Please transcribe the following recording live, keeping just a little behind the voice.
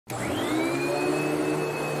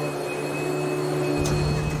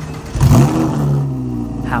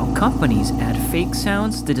How companies add fake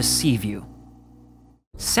sounds to deceive you.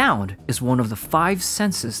 Sound is one of the 5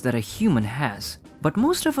 senses that a human has, but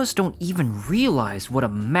most of us don't even realize what a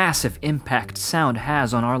massive impact sound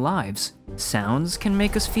has on our lives. Sounds can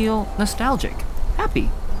make us feel nostalgic, happy,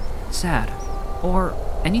 sad, or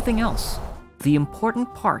anything else. The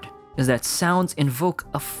important part is that sounds invoke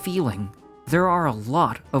a feeling. There are a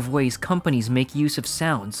lot of ways companies make use of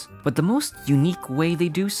sounds, but the most unique way they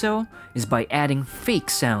do so is by adding fake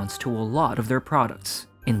sounds to a lot of their products.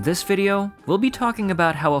 In this video, we'll be talking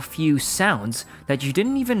about how a few sounds that you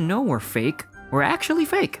didn't even know were fake were actually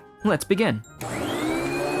fake. Let's begin.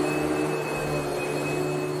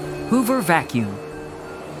 Hoover Vacuum.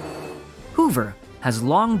 Hoover has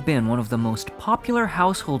long been one of the most popular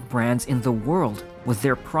household brands in the world, with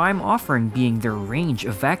their prime offering being their range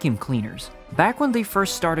of vacuum cleaners. Back when they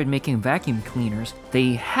first started making vacuum cleaners,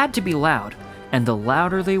 they had to be loud, and the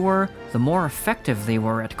louder they were, the more effective they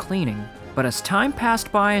were at cleaning. But as time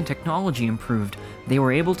passed by and technology improved, they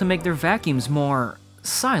were able to make their vacuums more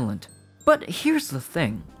silent. But here's the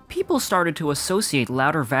thing, people started to associate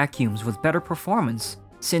louder vacuums with better performance.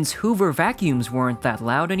 Since Hoover vacuums weren't that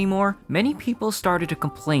loud anymore, many people started to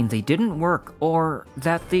complain they didn't work or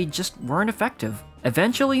that they just weren't effective.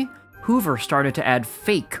 Eventually, Hoover started to add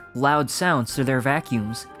fake, loud sounds to their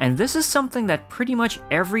vacuums, and this is something that pretty much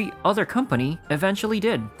every other company eventually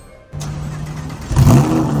did.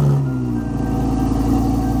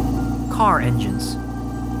 Car engines.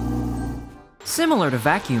 Similar to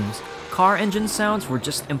vacuums, car engine sounds were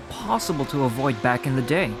just impossible to avoid back in the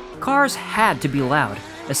day. Cars had to be loud,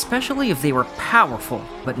 especially if they were powerful,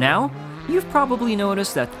 but now, you've probably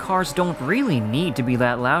noticed that cars don't really need to be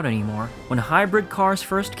that loud anymore. When hybrid cars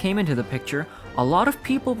first came into the picture, a lot of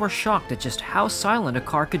people were shocked at just how silent a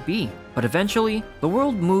car could be. But eventually, the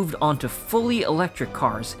world moved on to fully electric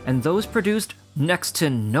cars, and those produced next to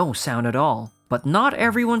no sound at all. But not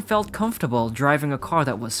everyone felt comfortable driving a car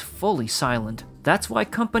that was fully silent. That's why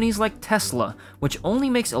companies like Tesla, which only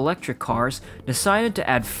makes electric cars, decided to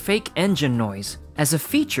add fake engine noise as a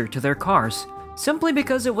feature to their cars, simply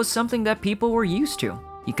because it was something that people were used to.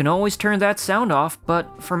 You can always turn that sound off,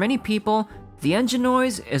 but for many people, the engine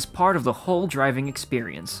noise is part of the whole driving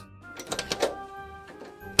experience.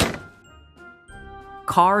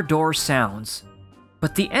 Car door sounds.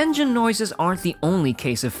 But the engine noises aren't the only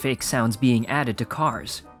case of fake sounds being added to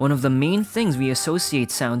cars. One of the main things we associate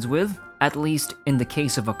sounds with, at least in the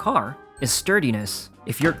case of a car, is sturdiness.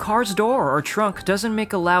 If your car's door or trunk doesn't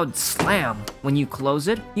make a loud slam when you close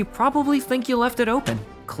it, you probably think you left it open.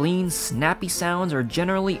 Clean, snappy sounds are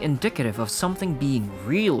generally indicative of something being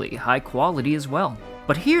really high quality as well.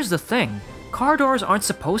 But here's the thing. Car doors aren't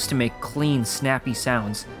supposed to make clean, snappy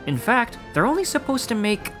sounds. In fact, they're only supposed to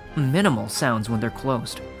make minimal sounds when they're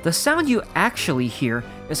closed. The sound you actually hear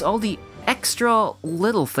is all the extra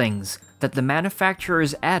little things that the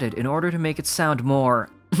manufacturers added in order to make it sound more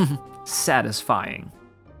satisfying.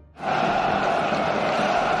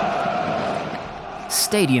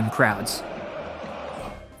 Stadium crowds.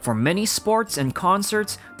 For many sports and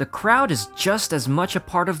concerts, the crowd is just as much a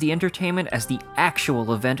part of the entertainment as the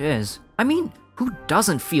actual event is. I mean, who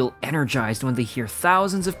doesn't feel energized when they hear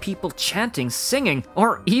thousands of people chanting, singing,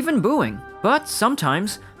 or even booing? But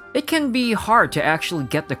sometimes, it can be hard to actually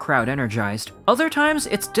get the crowd energized. Other times,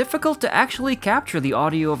 it's difficult to actually capture the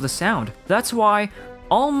audio of the sound. That's why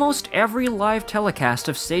almost every live telecast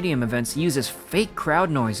of stadium events uses fake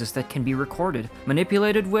crowd noises that can be recorded,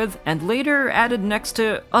 manipulated with, and later added next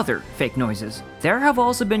to other fake noises. There have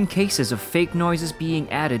also been cases of fake noises being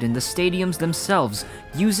added in the stadiums themselves,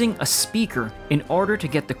 using a speaker in order to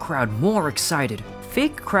get the crowd more excited.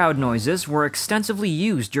 Fake crowd noises were extensively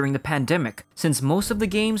used during the pandemic, since most of the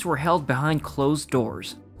games were held behind closed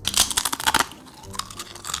doors.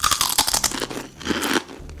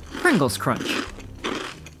 Pringles Crunch.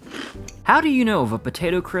 How do you know if a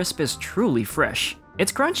potato crisp is truly fresh?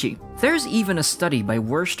 It's crunchy. There's even a study by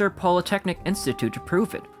Worcester Polytechnic Institute to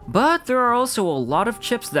prove it. But there are also a lot of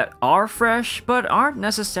chips that are fresh, but aren't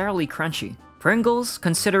necessarily crunchy. Pringles,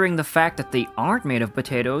 considering the fact that they aren't made of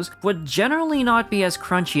potatoes, would generally not be as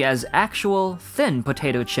crunchy as actual, thin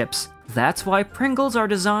potato chips. That's why Pringles are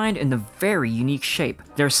designed in a very unique shape.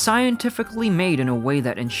 They're scientifically made in a way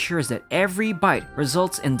that ensures that every bite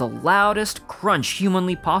results in the loudest crunch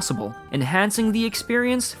humanly possible, enhancing the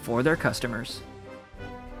experience for their customers.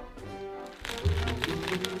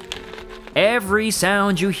 Every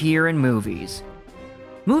sound you hear in movies.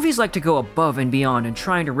 Movies like to go above and beyond in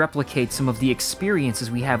trying to replicate some of the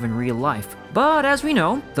experiences we have in real life. But as we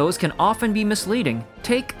know, those can often be misleading.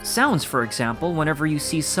 Take sounds, for example, whenever you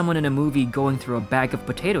see someone in a movie going through a bag of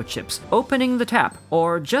potato chips, opening the tap,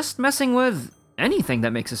 or just messing with anything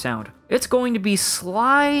that makes a sound. It's going to be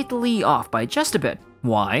slightly off by just a bit.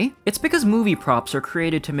 Why? It's because movie props are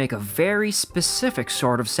created to make a very specific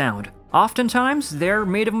sort of sound. Oftentimes, they're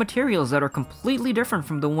made of materials that are completely different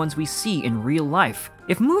from the ones we see in real life.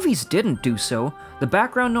 If movies didn't do so, the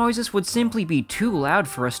background noises would simply be too loud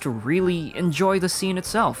for us to really enjoy the scene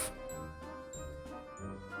itself.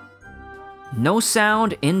 No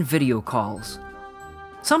sound in video calls.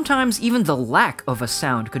 Sometimes even the lack of a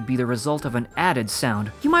sound could be the result of an added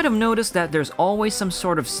sound. You might have noticed that there's always some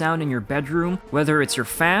sort of sound in your bedroom, whether it's your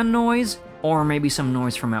fan noise, or maybe some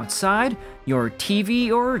noise from outside, your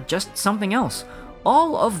TV, or just something else.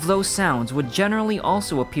 All of those sounds would generally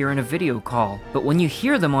also appear in a video call, but when you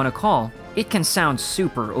hear them on a call, it can sound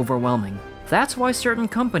super overwhelming. That's why certain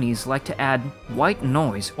companies like to add white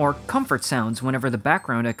noise or comfort sounds whenever the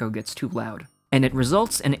background echo gets too loud, and it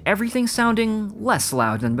results in everything sounding less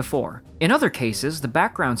loud than before. In other cases, the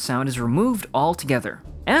background sound is removed altogether.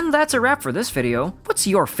 And that's a wrap for this video. What's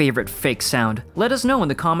your favorite fake sound? Let us know in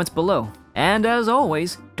the comments below. And as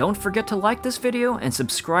always, don't forget to like this video and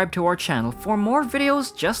subscribe to our channel for more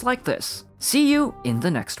videos just like this. See you in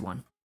the next one.